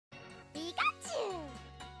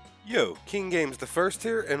Yo, King Games the First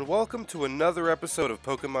here, and welcome to another episode of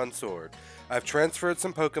Pokemon Sword. I've transferred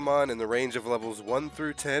some Pokemon in the range of levels 1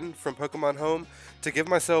 through 10 from Pokemon Home to give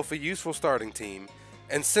myself a useful starting team.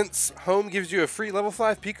 And since Home gives you a free level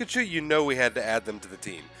 5 Pikachu, you know we had to add them to the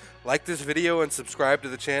team. Like this video and subscribe to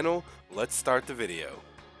the channel. Let's start the video.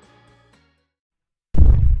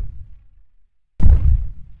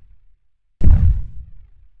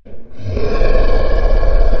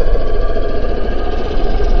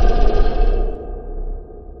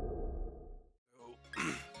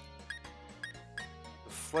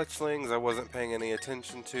 Fletchlings I wasn't paying any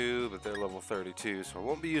attention to, but they're level 32, so I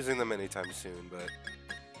won't be using them anytime soon, but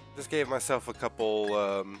just gave myself a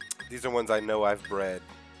couple, these are ones I know I've bred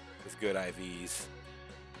with good IVs.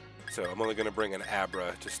 So I'm only going to bring an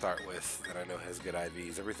Abra to start with that I know has good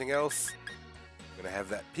IVs. Everything else, I'm going to have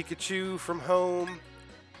that Pikachu from Home,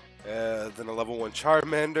 then a level 1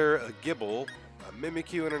 Charmander, a Gibble, a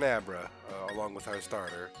Mimikyu, and an Abra, along with our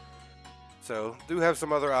starter. So do have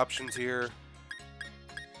some other options here.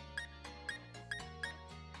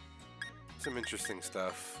 Some interesting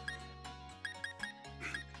stuff,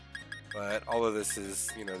 but all of this is,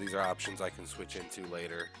 you know, these are options I can switch into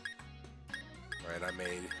later. Right, I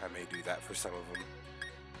may do that for some of them.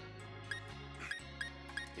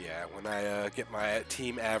 Yeah, when I get my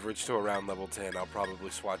team average to around level 10, I'll probably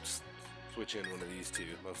switch in one of these two,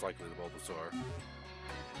 most likely the Bulbasaur.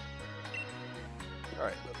 All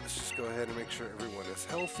right, but let's just go ahead and make sure everyone is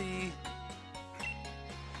healthy.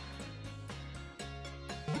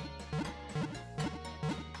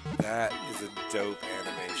 That is a dope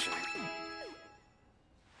animation.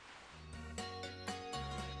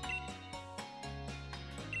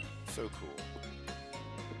 So cool.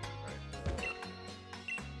 Right.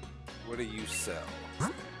 What do you sell?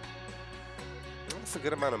 Well, that's a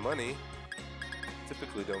good amount of money.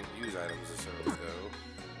 Typically don't use items this early though.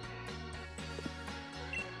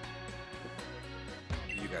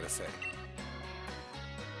 You gotta say.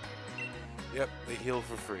 Yep, they heal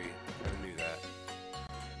for free. I knew that.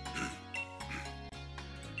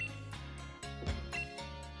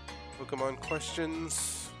 Pokemon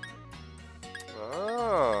questions.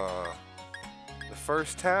 Ah, the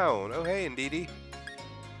first town. Oh, hey, Indeedee.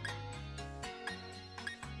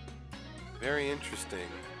 Very interesting.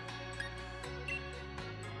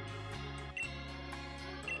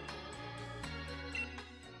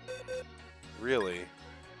 Really?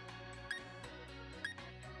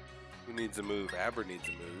 Who needs a move? Abra needs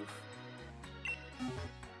a move.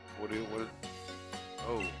 What?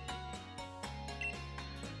 Oh.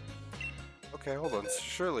 Okay, hold on.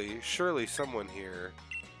 Surely someone here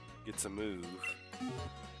gets a move.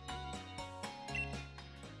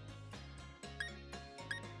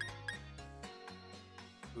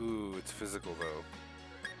 Ooh, it's physical though.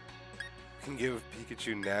 Can give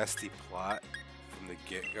Pikachu nasty plot from the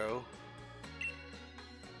get-go.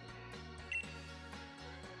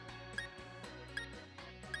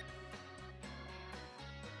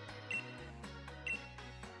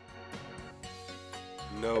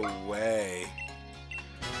 No way.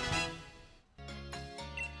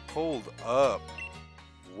 Hold up.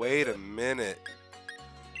 Wait a minute.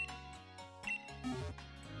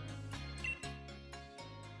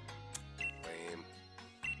 Lame.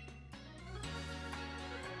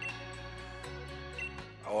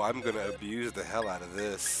 Oh, I'm gonna abuse the hell out of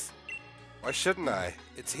this. Why shouldn't I?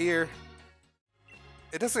 It's here.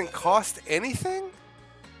 It doesn't cost anything?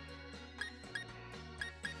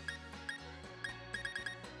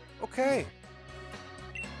 Okay.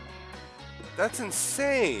 That's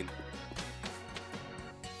insane.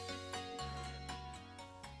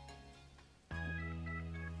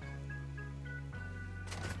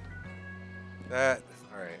 Alright,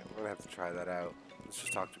 I'm gonna have to try that out. Let's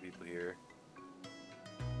just talk to people here.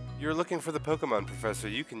 You're looking for the Pokemon Professor.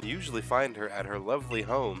 You can usually find her at her lovely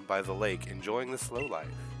home by the lake, enjoying the slow life.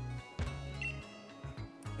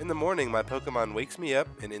 In the morning, my Pokemon wakes me up,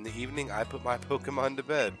 and in the evening, I put my Pokemon to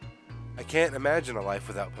bed. I can't imagine a life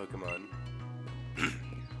without Pokemon.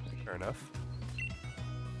 Fair enough.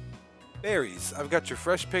 Berries. I've got your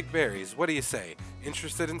fresh picked berries. What do you say?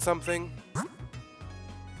 Interested in something?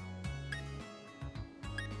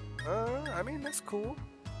 I mean, that's cool.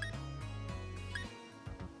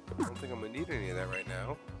 I don't think I'm gonna need any of that right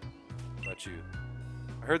now. How about you?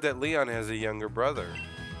 I heard that Leon has a younger brother.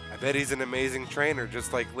 I bet he's an amazing trainer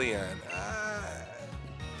just like Leon.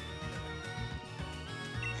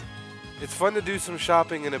 It's fun to do some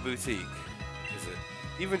shopping in a boutique, is it?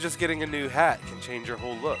 Even just getting a new hat can change your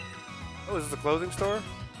whole look. Oh, is this a clothing store?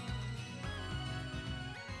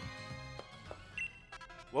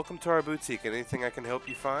 Welcome to our boutique. Anything I can help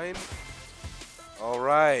you find?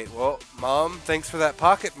 Alright, well, Mom, thanks for that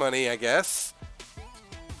pocket money, I guess.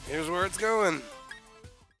 Here's where it's going.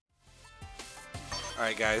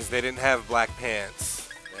 Alright, guys, they didn't have black pants.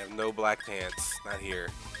 They have no black pants. Not here.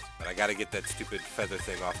 But I gotta get that stupid feather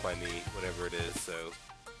thing off my knee, whatever it is, so.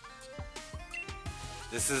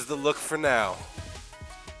 This is the look for now.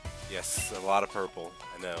 Yes, a lot of purple,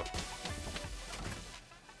 I know.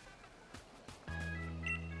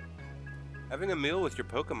 Having a meal with your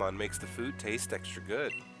Pokemon makes the food taste extra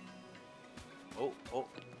good. Oh, oh.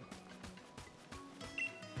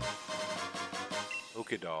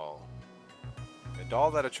 Pokédoll. A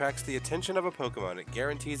doll that attracts the attention of a Pokemon. It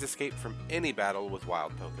guarantees escape from any battle with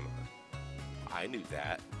wild Pokemon. I knew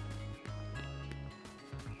that.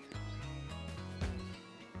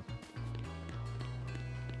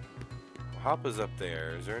 Hoppa's up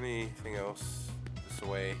there. Is there anything else this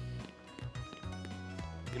way?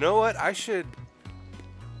 You know what? I should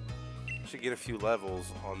get a few levels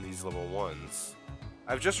on these level 1s.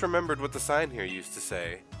 I've just remembered what the sign here used to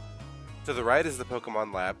say. To the right is the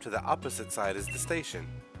Pokemon Lab, to the opposite side is the station.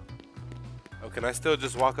 Oh, can I still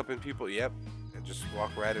just walk up in people? Yep. And just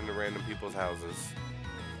walk right into random people's houses.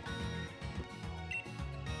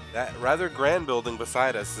 That rather grand building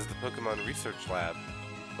beside us is the Pokemon Research Lab.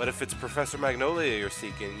 But if it's Professor Magnolia you're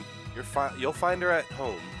seeking, you'll find her at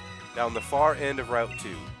home, down the far end of Route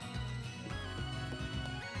 2.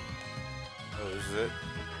 Oh, this is it?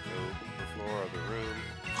 No, the floor of the room.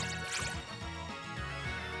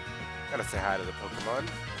 Gotta say hi to the Pokemon.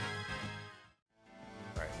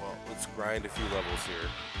 Alright, well, let's grind a few levels here.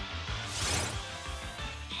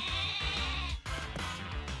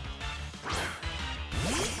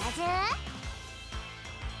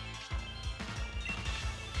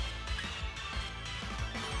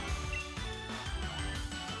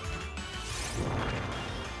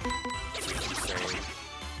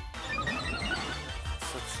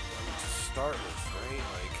 Start with, right?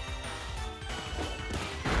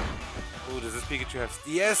 Like, ooh, does this Pikachu have?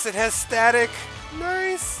 Yes, it has static.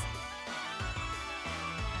 Nice.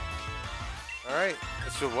 All right,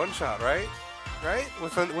 it's your one shot, right? Right?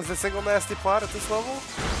 With a single nasty plot at this level?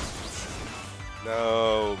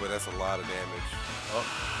 No, but that's a lot of damage. Oh,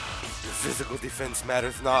 your physical defense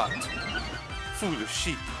matters not. Foolish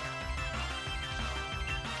sheep.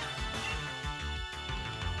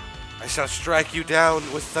 I shall strike you down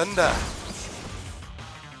with thunder.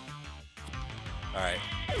 Alright,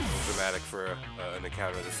 a little dramatic for an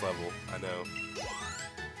encounter at this level, I know.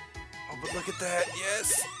 Oh, but look at that,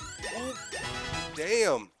 yes! Ooh.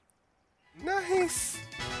 Damn! Nice!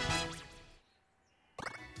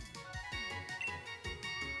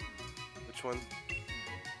 Which one?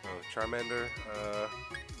 Oh, Charmander.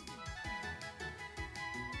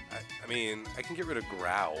 I mean, I can get rid of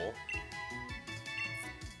Growl.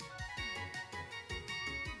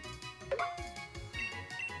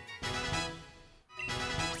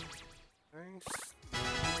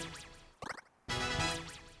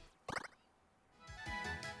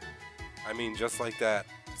 I mean, just like that,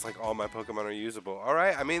 it's like all my Pokemon are usable.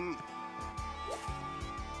 Alright, I mean,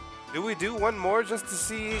 do we do one more just to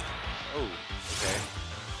see? Oh, okay.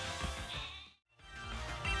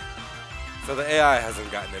 So the AI hasn't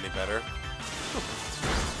gotten any better.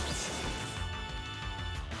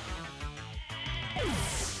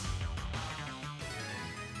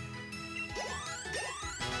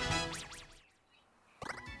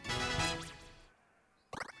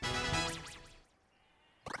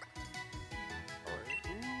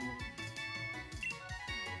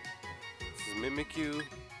 Mimikyu,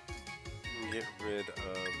 get rid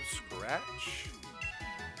of Scratch.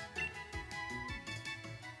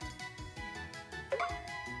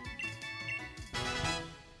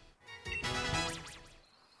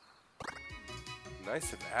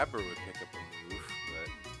 Nice if Aber would pick up a move,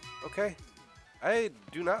 but okay. I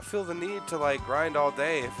do not feel the need to like grind all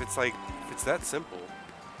day if it's that simple.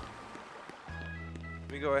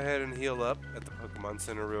 Let me go ahead and heal up at the Pokemon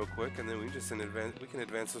Center real quick, and then we can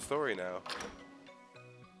advance the story now.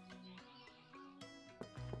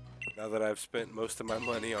 Now that I've spent most of my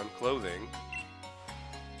money on clothing,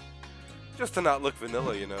 just to not look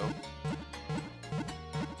vanilla, you know.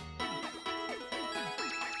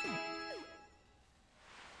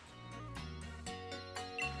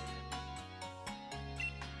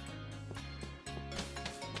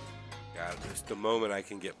 God, just the moment I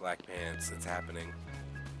can get black pants, it's happening.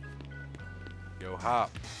 Yo, Hop.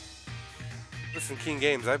 Listen, King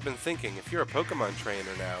Games, I've been thinking, if you're a Pokemon trainer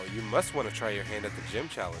now, you must want to try your hand at the Gym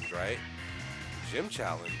Challenge, right? Gym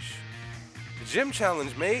Challenge? The Gym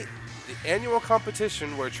Challenge, mate. The annual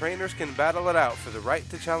competition where trainers can battle it out for the right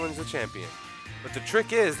to challenge the champion. But the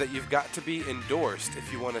trick is that you've got to be endorsed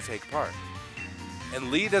if you want to take part.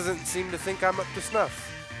 And Lee doesn't seem to think I'm up to snuff.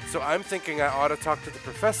 So I'm thinking I ought to talk to the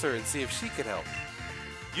professor and see if she can help.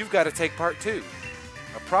 You've got to take part too.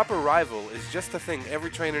 A proper rival is just the thing every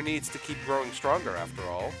trainer needs to keep growing stronger after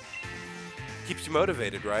all. Keeps you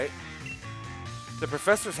motivated, right? The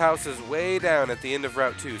professor's house is way down at the end of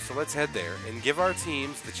Route 2, so let's head there and give our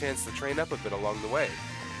teams the chance to train up a bit along the way.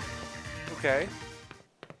 Okay.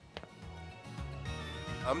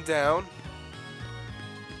 I'm down.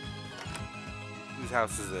 Whose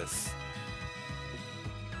house is this?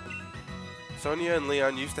 Sonia and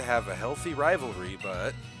Leon used to have a healthy rivalry,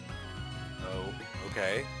 but... Oh,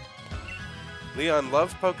 okay. Leon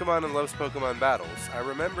loves Pokemon and loves Pokemon battles. I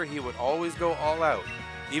remember he would always go all out,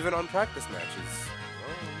 even on practice matches.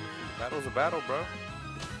 Oh, battle's a battle, bro.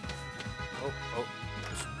 Oh.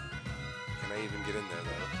 Can I even get in there,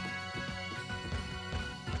 though?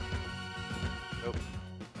 Nope.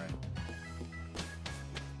 Alright.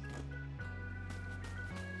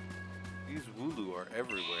 These Wooloo are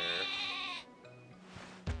everywhere.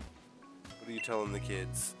 What are you telling the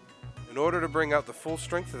kids? In order to bring out the full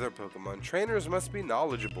strength of their Pokemon, trainers must be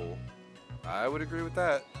knowledgeable. I would agree with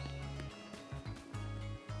that.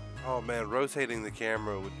 Oh man, rotating the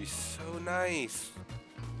camera would be so nice.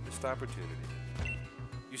 Missed opportunity.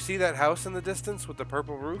 You see that house in the distance with the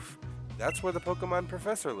purple roof? That's where the Pokemon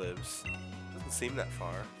professor lives. Doesn't seem that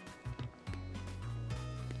far.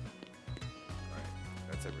 Alright,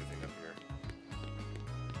 that's everything up here.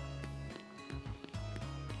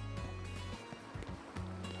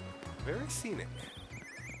 Very scenic.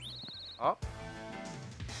 Oh.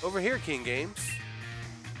 Over here, King Games.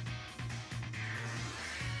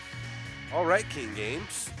 Alright, King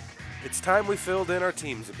Games. It's time we filled in our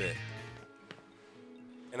teams a bit.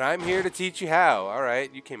 And I'm here to teach you how.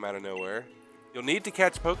 Alright, you came out of nowhere. You'll need to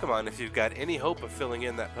catch Pokemon if you've got any hope of filling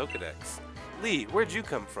in that Pokedex. Lee, where'd you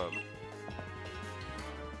come from?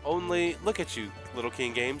 Only, look at you, little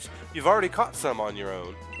King Games. You've already caught some on your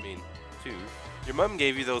own. I mean, 2. Your mom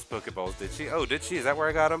gave you those Pokeballs, did she? Oh, did she? Is that where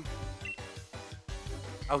I got them?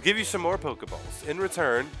 I'll give you some more Pokeballs. In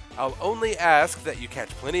return, I'll only ask that you catch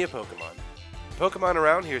plenty of Pokemon. Pokemon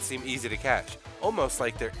around here seem easy to catch, almost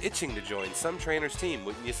like they're itching to join some trainer's team,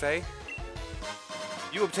 wouldn't you say?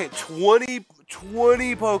 You obtain 20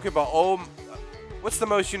 Pokeball. Oh, what's the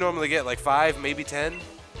most you normally get? Like 5, maybe 10?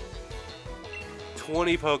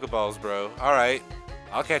 20 Pokeballs, bro. All right.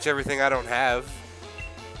 I'll catch everything I don't have.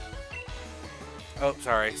 Oh,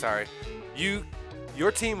 sorry.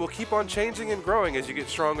 Your team will keep on changing and growing as you get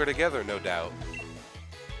stronger together, no doubt.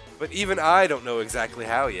 But even I don't know exactly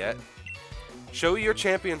how yet. Show your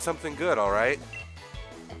champion something good, alright?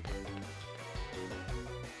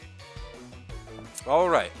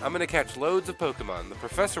 Alright, I'm gonna catch loads of Pokemon. The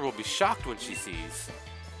professor will be shocked when she sees.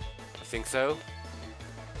 You think so?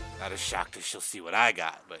 Not as shocked as she'll see what I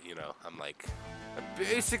got, but you know, I'm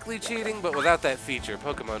basically cheating, but without that feature,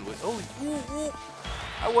 Pokemon would... Oh, ooh.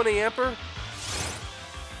 I want a Yamper.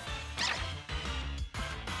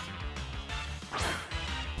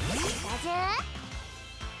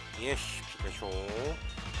 Yes, Pikachu.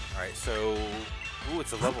 Alright, so... Ooh,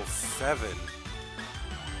 it's a level 7.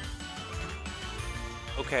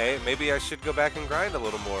 Okay, maybe I should go back and grind a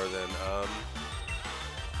little more then.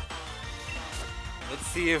 Let's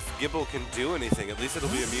see if Gibble can do anything. At least it'll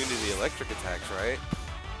be immune to the electric attacks, right?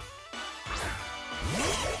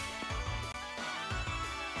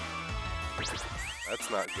 That's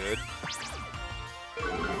not good.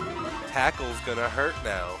 Tackle's gonna hurt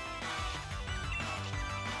now.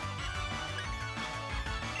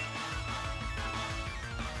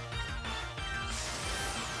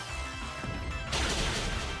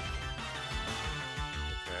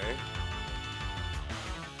 Okay.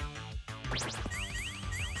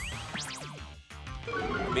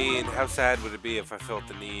 I mean, how sad would it be if I felt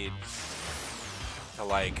the need to,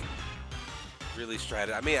 like, really strat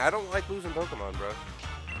it? I mean, I don't like losing Pokemon, bro.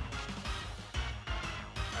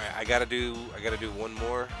 Alright, I gotta do one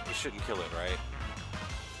more. This shouldn't kill it, right?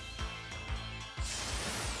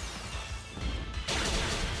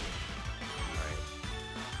 Alright.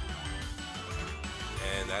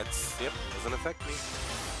 And that's, yep, doesn't affect me.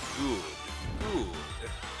 Good.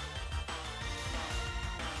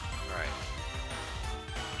 Alright.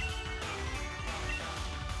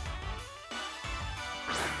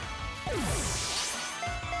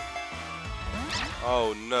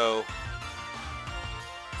 Oh no.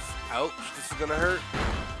 Ouch, this is gonna hurt.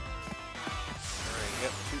 Alright,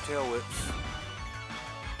 yep, 2 tail whips.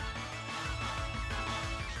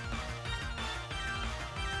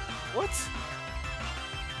 What?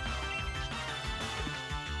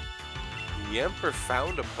 Yamper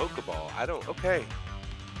found a Pokeball. I don't. Okay.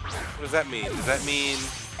 What does that mean? Does that mean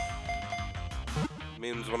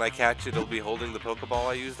means when I catch it, it'll be holding the Pokeball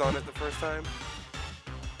I used on it the first time?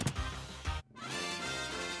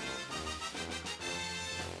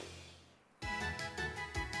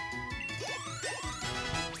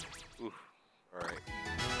 Oof. All right.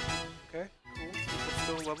 Okay. Cool. People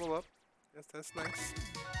still level up. Yes, that's nice.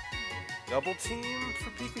 Double team for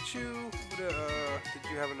Pikachu. Did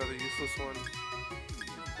you have another useless one?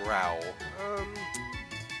 Growl.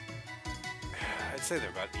 I'd say they're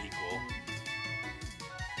about equal.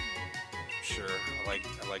 Sure,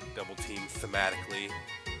 I like double team thematically,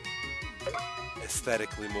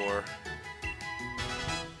 aesthetically more.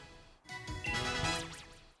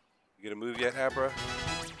 You get a move yet, Abra?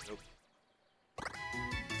 Nope.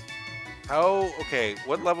 How? Okay,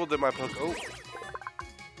 what level did my Poke? Oh,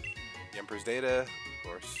 Yemper's data, of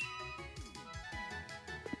course.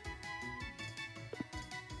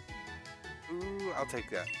 Ooh, I'll take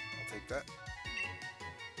that. I'll take that.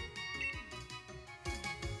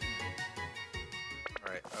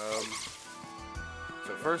 Alright,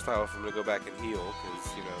 so first off, I'm gonna go back and heal,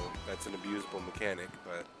 because, you know, that's an abusable mechanic,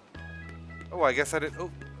 but... Oh, I guess I didn't...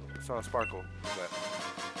 Oh, I saw a sparkle. What's that?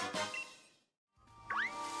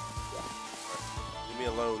 Right. Leave me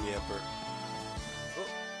alone, Yamper. Oh,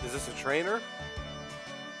 is this a trainer?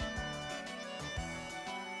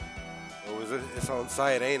 Oh, is it? It's on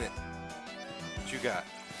site, ain't it? What you got?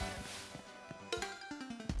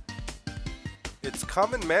 It's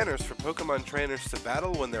common manners for Pokemon trainers to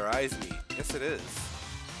battle when their eyes meet. Yes, it is.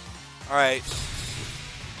 Alright.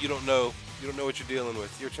 You don't know what you're dealing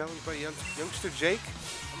with. You're challenged by youngster Jake?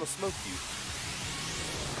 I'm gonna smoke you.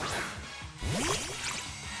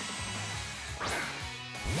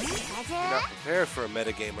 You're not prepared for a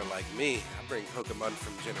metagamer like me. I bring Pokemon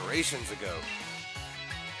from generations ago.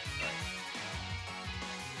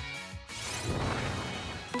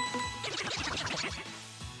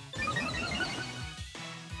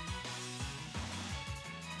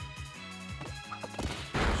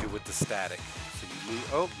 With the static. So you lose.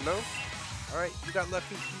 Oh, no. Alright, you got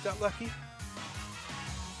lucky. You got lucky.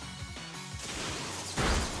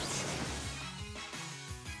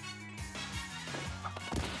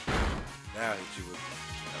 Now I hit you with.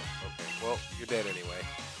 Oh, okay. Well, you're dead anyway.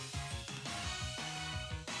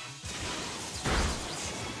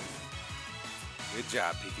 Good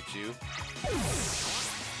job, Pikachu.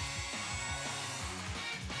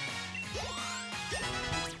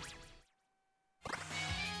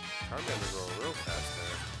 Charmander's rolling real fast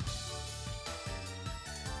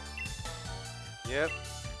there. Yep.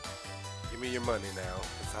 Give me your money now.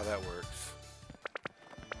 That's how that works.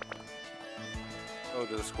 Oh,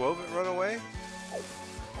 did the Squovit run away?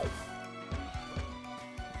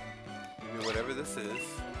 Give me whatever this is.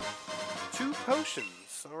 2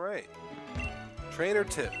 potions. Alright. Trainer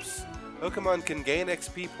tips. Pokemon can gain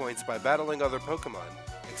XP points by battling other Pokemon.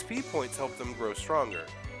 XP points help them grow stronger.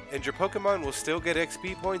 And your Pokemon will still get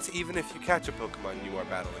XP points even if you catch a Pokemon you are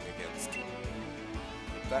battling against.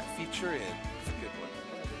 Put that feature in. It's a good one.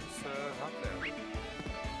 Let's hop down.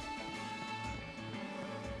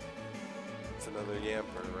 It's another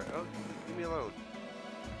Yamper, right? Oh, leave me alone.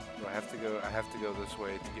 Oh, I have to go this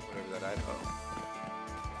way to get whatever that item. Oh.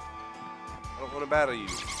 I don't want to battle you.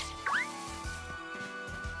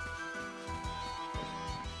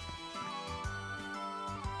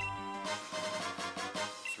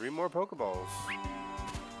 3 more Pokeballs.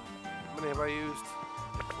 How many have I used?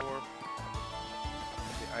 4.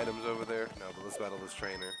 The items over there. No, but let's battle this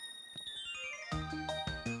trainer.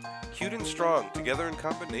 Cute and strong, together in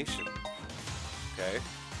combination. Okay.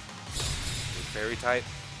 New fairy type.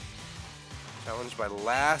 Challenged by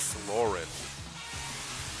Lass Lauren.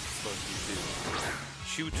 Supposed to be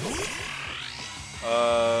Chewtle.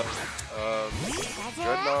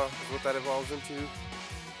 Dreadnought is what that evolves into.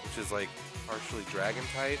 Which is like partially dragon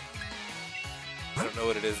type. I don't know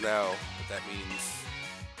what it is now, but that means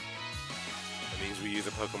we use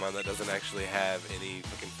a Pokemon that doesn't actually have any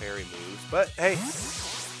fucking fairy moves. But hey,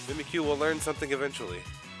 Mimikyu will learn something eventually.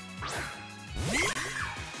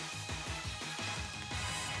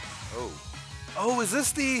 Oh. Oh, is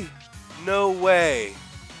this the... No way.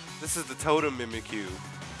 This is the Totem Mimikyu.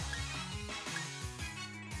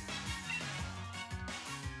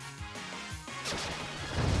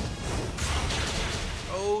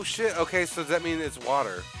 Oh shit, okay, so does that mean it's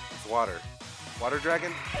water? It's water. Water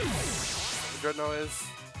dragon? The Dreadnought is?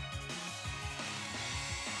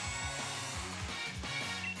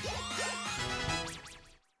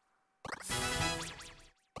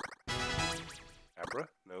 Abra?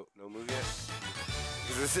 No move yet.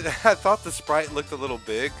 Is was, I thought the sprite looked a little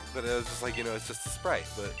big, but it was just like, you know, it's just a sprite.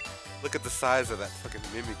 But look at the size of that fucking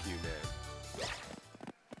Mimikyu, man.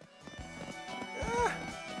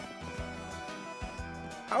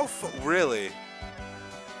 Ah. Really?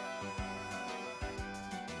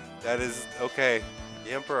 That is, okay.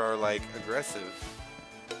 The Emperor are, like, aggressive.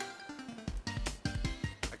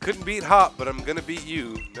 I couldn't beat Hop, but I'm gonna beat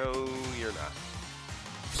you. No, you're not.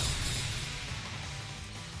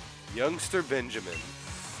 Youngster Benjamin.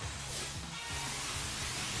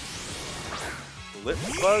 Lip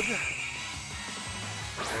bug?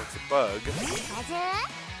 That's a bug.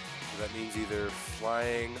 So that means either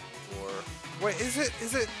flying or... Wait, is it?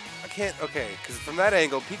 I can't... Okay, because from that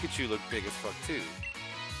angle, Pikachu looked big as fuck, too.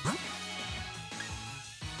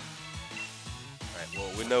 Alright,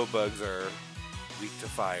 well, we know bugs are weak to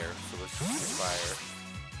fire, so let's just use fire.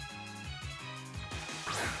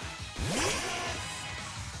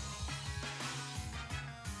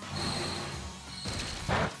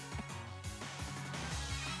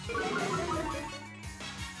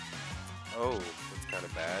 Oh, that's kind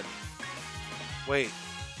of bad. Wait.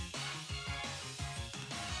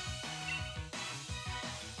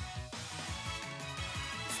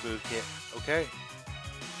 This move can't... Okay.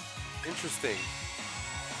 Interesting.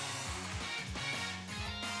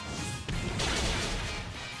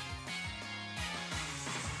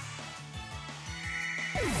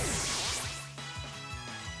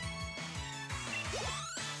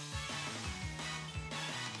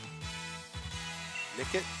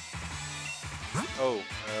 Nick it? Oh,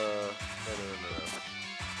 no.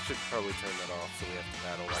 Should probably turn that off so we have to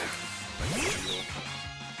battle like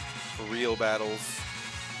for real battles.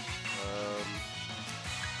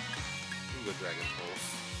 We can go Dragon Pulse.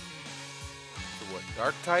 So what?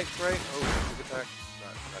 Dark type, right? Oh, quick attack.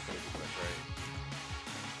 Not gonna do much, right?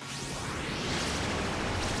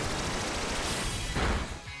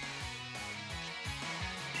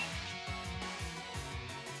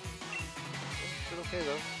 Did okay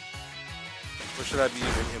though. Or should I be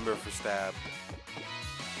using Ember for stab?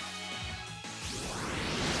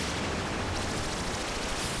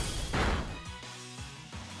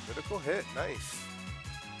 Critical hit, nice.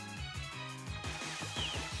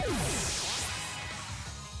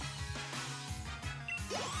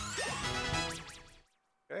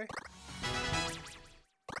 Okay.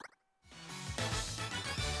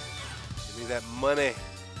 Give me that money.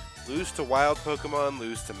 Lose to wild Pokemon,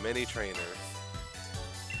 lose to many trainers.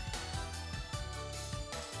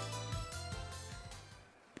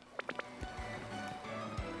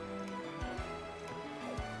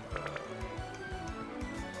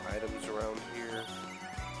 Items around here.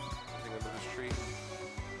 Anything under this tree?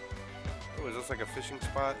 Oh, is this like a fishing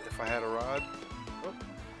spot if I had a rod? Oh,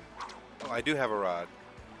 oh, I do have a rod.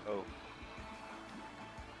 Oh.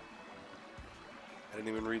 I didn't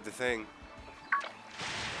even read the thing.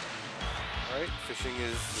 Alright, fishing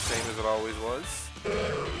is the same as it always was.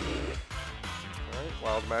 Alright,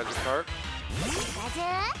 wild Magikarp.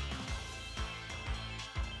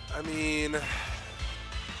 I mean...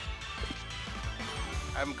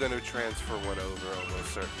 I'm gonna transfer one over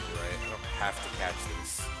almost certainly, right? I don't have to catch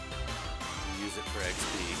this. Use it for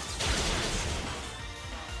XP.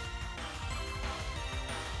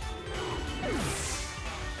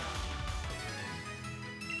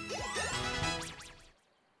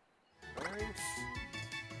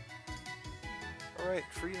 Alright,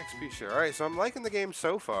 free XP share. Alright, so I'm liking the game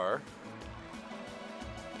so far.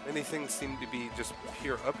 Many things seem to be just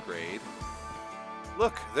pure upgrade.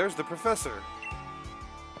 Look, there's the professor.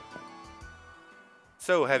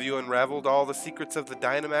 So, have you unraveled all the secrets of the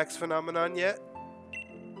Dynamax phenomenon yet?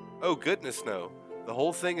 Oh goodness no. The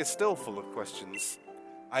whole thing is still full of questions.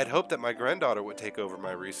 I'd hoped that my granddaughter would take over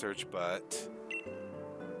my research, but...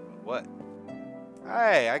 What?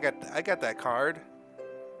 Hey, I got that card.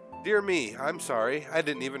 Dear me, I'm sorry. I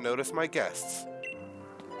didn't even notice my guests.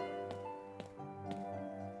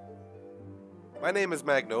 My name is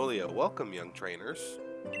Magnolia. Welcome, young trainers.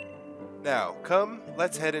 Now, come,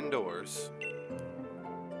 let's head indoors.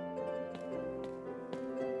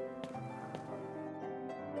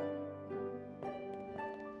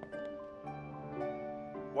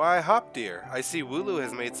 Why, Hop dear, I see Wooloo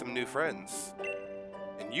has made some new friends.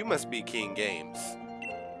 And you must be King Games.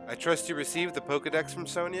 I trust you received the Pokédex from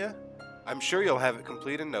Sonia? I'm sure you'll have it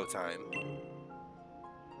complete in no time.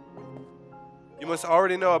 You must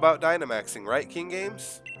already know about Dynamaxing, right, King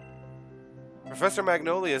Games? Professor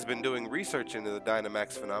Magnolia has been doing research into the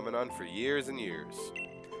Dynamax phenomenon for years and years.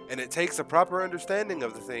 And it takes a proper understanding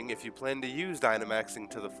of the thing if you plan to use Dynamaxing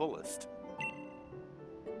to the fullest.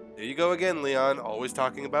 There you go again, Leon, always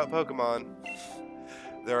talking about Pokemon.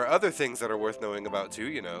 There are other things that are worth knowing about too,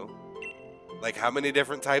 you know. Like how many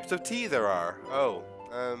different types of tea there are. Oh,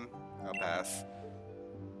 I'll pass.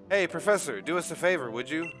 Hey, Professor, do us a favor, would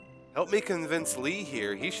you? Help me convince Lee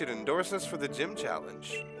here he should endorse us for the gym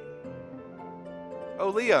challenge. Oh,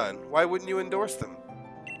 Leon, why wouldn't you endorse them?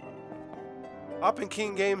 Hop and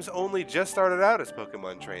King Games only just started out as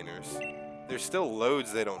Pokemon trainers. There's still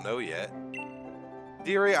loads they don't know yet.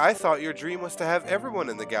 Dearie, I thought your dream was to have everyone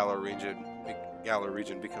in the Galar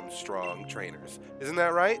region become strong trainers. Isn't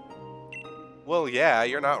that right? Well, yeah,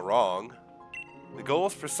 you're not wrong. The goal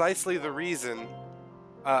is precisely the reason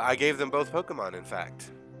I gave them both Pokemon, in fact.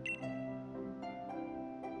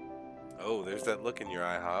 Oh, there's that look in your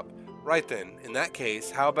eye, Hop. Right then, in that case,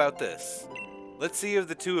 how about this? Let's see if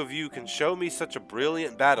the two of you can show me such a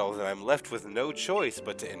brilliant battle that I'm left with no choice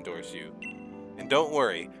but to endorse you. And don't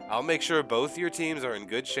worry, I'll make sure both your teams are in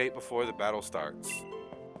good shape before the battle starts.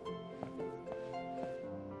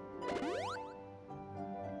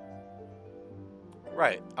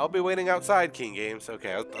 Right, I'll be waiting outside, King Games.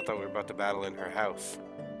 Okay, I thought we were about to battle in her house.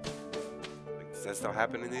 Like, does that still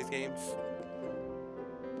happen in these games?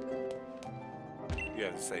 You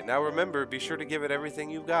have to say, now remember, be sure to give it everything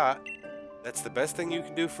you've got. That's the best thing you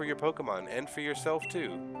can do for your Pokemon, and for yourself,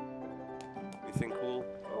 too. Anything cool?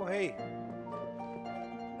 Oh, hey.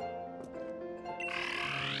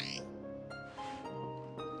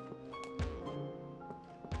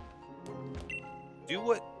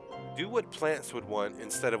 Do what plants would want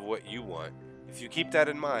instead of what you want. If you keep that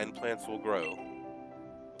in mind, plants will grow.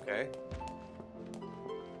 Okay?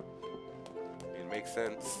 It makes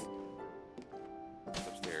sense. What's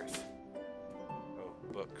upstairs? Oh,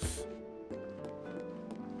 books.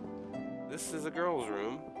 This is a girl's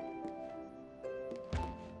room.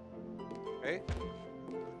 Okay.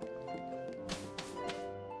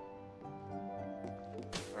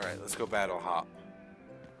 Alright, let's go battle Hop.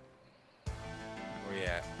 Where you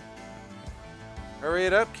at? Hurry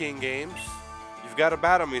it up, King Games. You've got to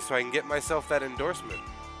battle me so I can get myself that endorsement.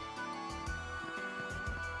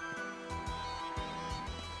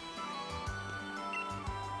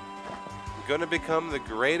 I'm gonna become the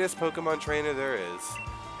greatest Pokemon trainer there is.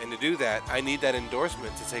 And to do that, I need that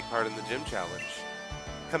endorsement to take part in the gym challenge.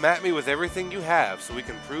 Come at me with everything you have so we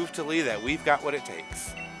can prove to Lee that we've got what it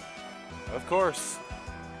takes. Of course.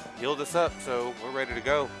 Healed us up, so we're ready to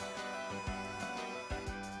go.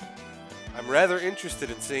 I'm rather interested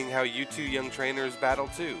in seeing how you two young trainers battle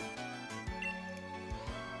too.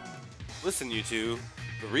 Listen, you two,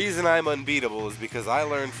 the reason I'm unbeatable is because I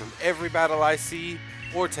learn from every battle I see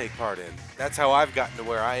or take part in. That's how I've gotten to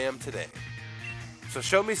where I am today. So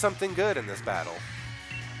show me something good in this battle.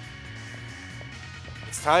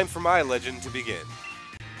 It's time for my legend to begin.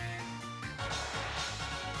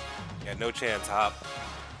 Yeah, no chance, Hop.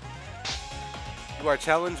 You are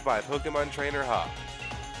challenged by Pokemon Trainer Hop.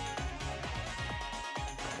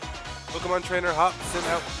 Pokemon Trainer Hop sent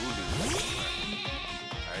out Voodoo.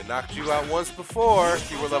 I knocked you out once before.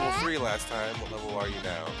 You were level 3 last time. What level are you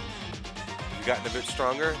now? You've gotten a bit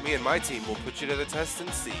stronger. Me and my team will put you to the test and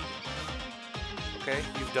see. Okay,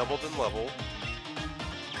 you've doubled in level.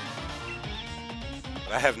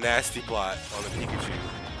 But I have Nasty Plot on the Pikachu.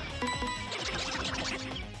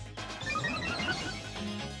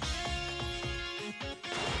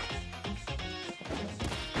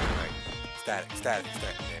 Right. Static, damn it.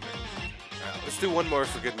 Right, let's do one more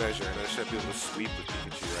for good measure, and I should be able to sweep with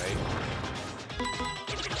Pikachu, right?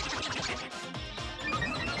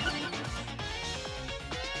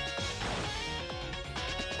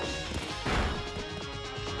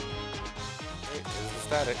 Okay, there's the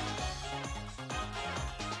static.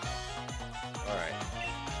 Alright.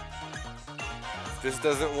 If this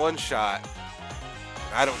doesn't one-shot,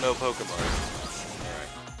 I don't know Pokemon.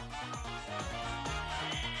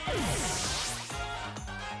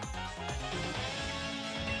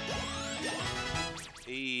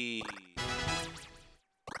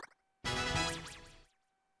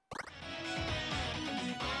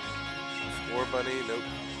 Score bunny, nope.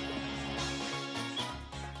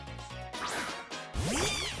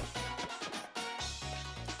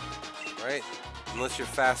 Right? Unless you're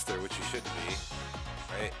faster, which you shouldn't be.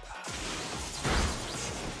 Right?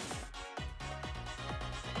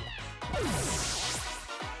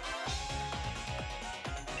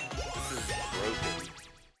 This is broken.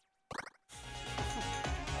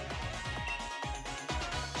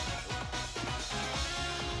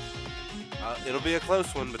 It'll be a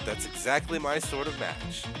close one, but that's exactly my sort of match.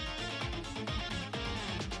 Is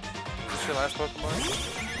this your last Pokemon?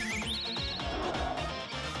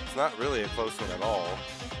 It's not really a close one at all.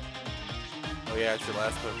 Oh yeah, it's your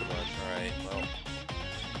last Pokemon. Alright, well.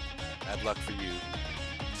 Bad luck for you.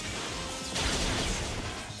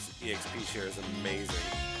 EXP share is amazing.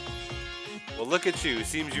 Well, look at you.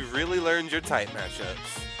 Seems you've really learned your type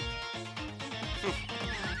matchups.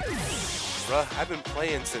 Bruh, I've been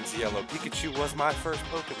playing since Yellow. Pikachu was my first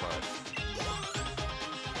Pokemon.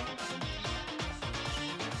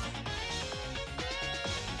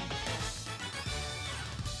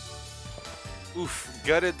 Oof,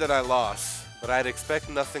 gutted that I lost, but I'd expect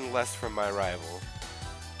nothing less from my rival.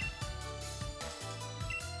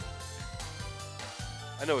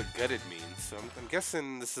 I know what gutted means, so I'm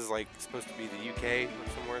guessing this is like supposed to be the UK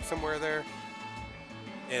or somewhere there.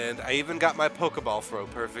 And I even got my Pokeball throw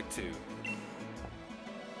perfect too.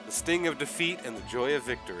 The sting of defeat and the joy of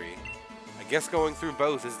victory. I guess going through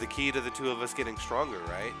both is the key to the two of us getting stronger,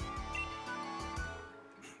 right?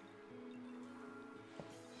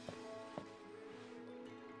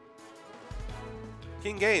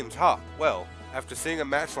 King Games, Hop. Well, after seeing a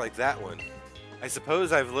match like that one, I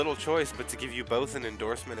suppose I've little choice but to give you both an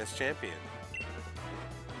endorsement as champion.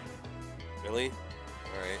 Really?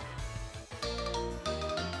 Alright.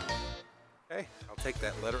 Okay, I'll take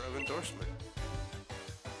that letter of endorsement.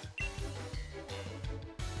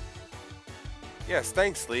 Yes,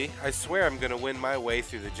 thanks, Lee. I swear I'm gonna win my way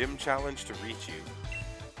through the gym challenge to reach you.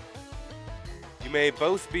 You may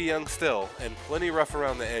both be young still, and plenty rough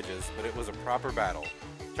around the edges, but it was a proper battle.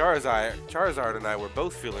 Charizard and I were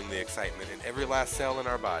both feeling the excitement in every last cell in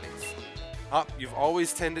our bodies. Hop, you've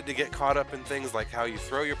always tended to get caught up in things like how you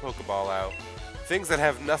throw your Pokeball out, things that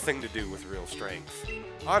have nothing to do with real strength.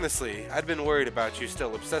 Honestly, I'd been worried about you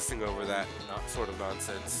still obsessing over that sort of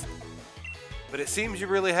nonsense. But it seems you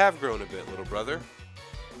really have grown a bit, little brother.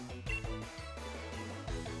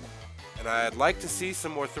 And I'd like to see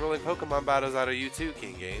some more thrilling Pokemon battles out of you too,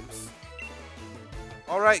 King Games.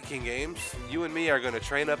 Alright, King Games, you and me are going to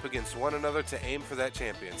train up against one another to aim for that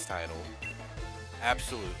champion's title.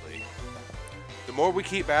 Absolutely. The more we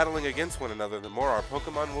keep battling against one another, the more our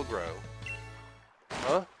Pokemon will grow.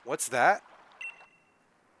 Huh? What's that?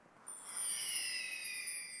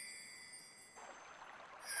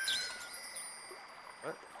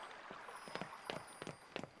 What?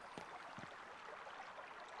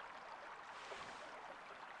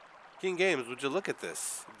 King Games, would you look at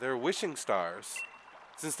this? They're wishing stars.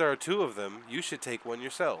 Since there are two of them, you should take one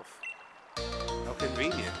yourself. How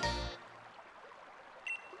convenient.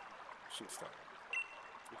 Wishing star.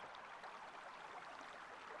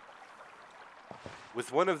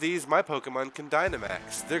 With one of these, my Pokemon can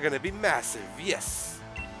Dynamax. They're gonna be massive, yes!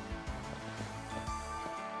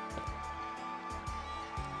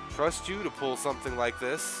 Trust you to pull something like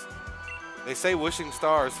this. They say wishing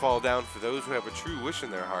stars fall down for those who have a true wish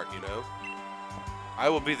in their heart, you know? I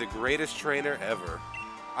will be the greatest trainer ever.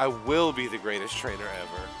 I will be the greatest trainer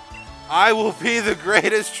ever. I will be the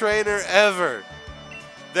greatest trainer ever!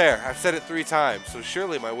 There, I've said it 3 times, so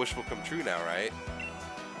surely my wish will come true now, right?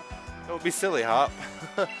 Don't be silly, Hop.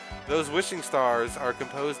 Those wishing stars are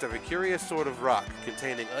composed of a curious sort of rock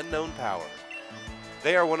containing unknown power.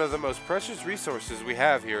 They are one of the most precious resources we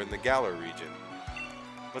have here in the Galar region.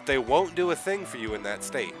 But they won't do a thing for you in that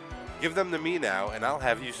state. Give them to me now, and I'll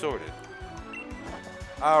have you sorted.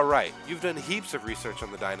 Alright, you've done heaps of research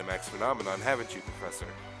on the Dynamax phenomenon, haven't you, Professor?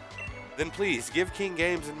 Then please, give King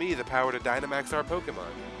Games and me the power to Dynamax our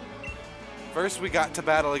Pokemon. First we got to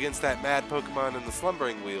battle against that mad Pokemon in the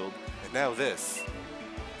Slumbering Weald, and now this.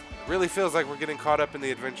 It really feels like we're getting caught up in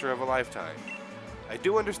the adventure of a lifetime. I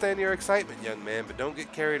do understand your excitement, young man, but don't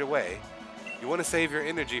get carried away. You want to save your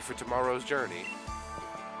energy for tomorrow's journey.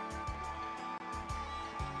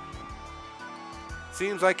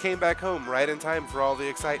 Seems I came back home right in time for all the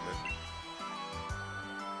excitement.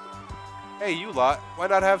 Hey, you lot, why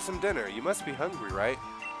not have some dinner? You must be hungry, right?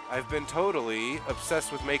 I've been totally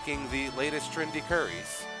obsessed with making the latest trendy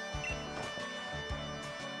curries.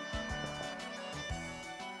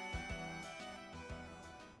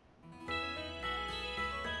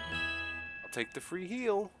 I'll take the free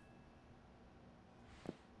heal.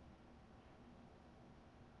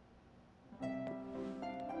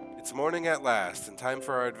 It's morning at last, and time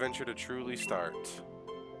for our adventure to truly start.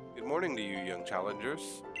 Good morning to you, young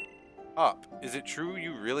challengers. Hop, is it true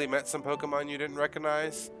you really met some Pokemon you didn't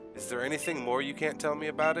recognize? Is there anything more you can't tell me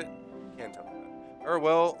about it? Can't tell me about it.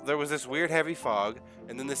 Well, there was this weird heavy fog,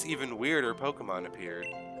 and then this even weirder Pokemon appeared.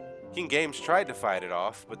 King Games tried to fight it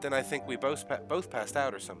off, but then I think we both passed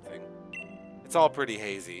out or something. It's all pretty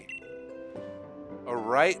hazy. A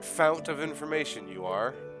right fount of information you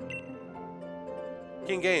are.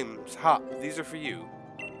 King Games, Hop, these are for you.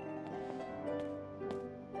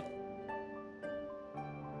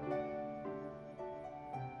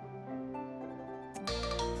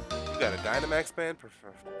 You got a Dynamax band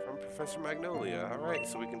from Professor Magnolia. Alright,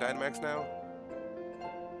 so we can Dynamax now?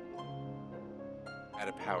 At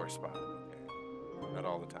a power spot. Okay. Not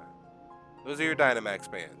all the time. Those are your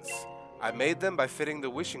Dynamax bands. I made them by fitting the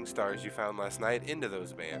wishing stars you found last night into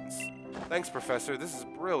those bands. Thanks, Professor. This is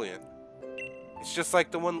brilliant. It's just like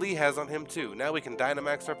the one Lee has on him, too. Now we can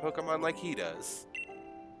Dynamax our Pokemon like he does.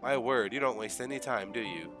 My word, you don't waste any time, do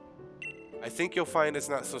you? I think you'll find it's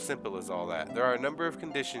not so simple as all that. There are a number of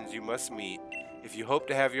conditions you must meet if you hope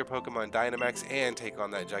to have your Pokemon Dynamax and take on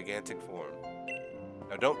that gigantic form.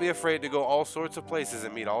 Now don't be afraid to go all sorts of places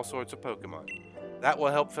and meet all sorts of Pokemon. That will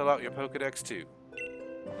help fill out your Pokedex too.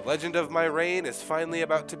 The legend of my reign is finally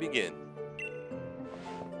about to begin.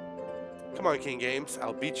 Come on, King Games,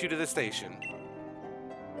 I'll beat you to the station.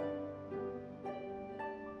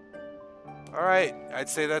 Alright, I'd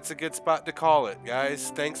say that's a good spot to call it,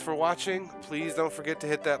 guys. Thanks for watching. Please don't forget to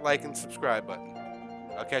hit that like and subscribe button.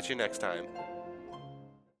 I'll catch you next time.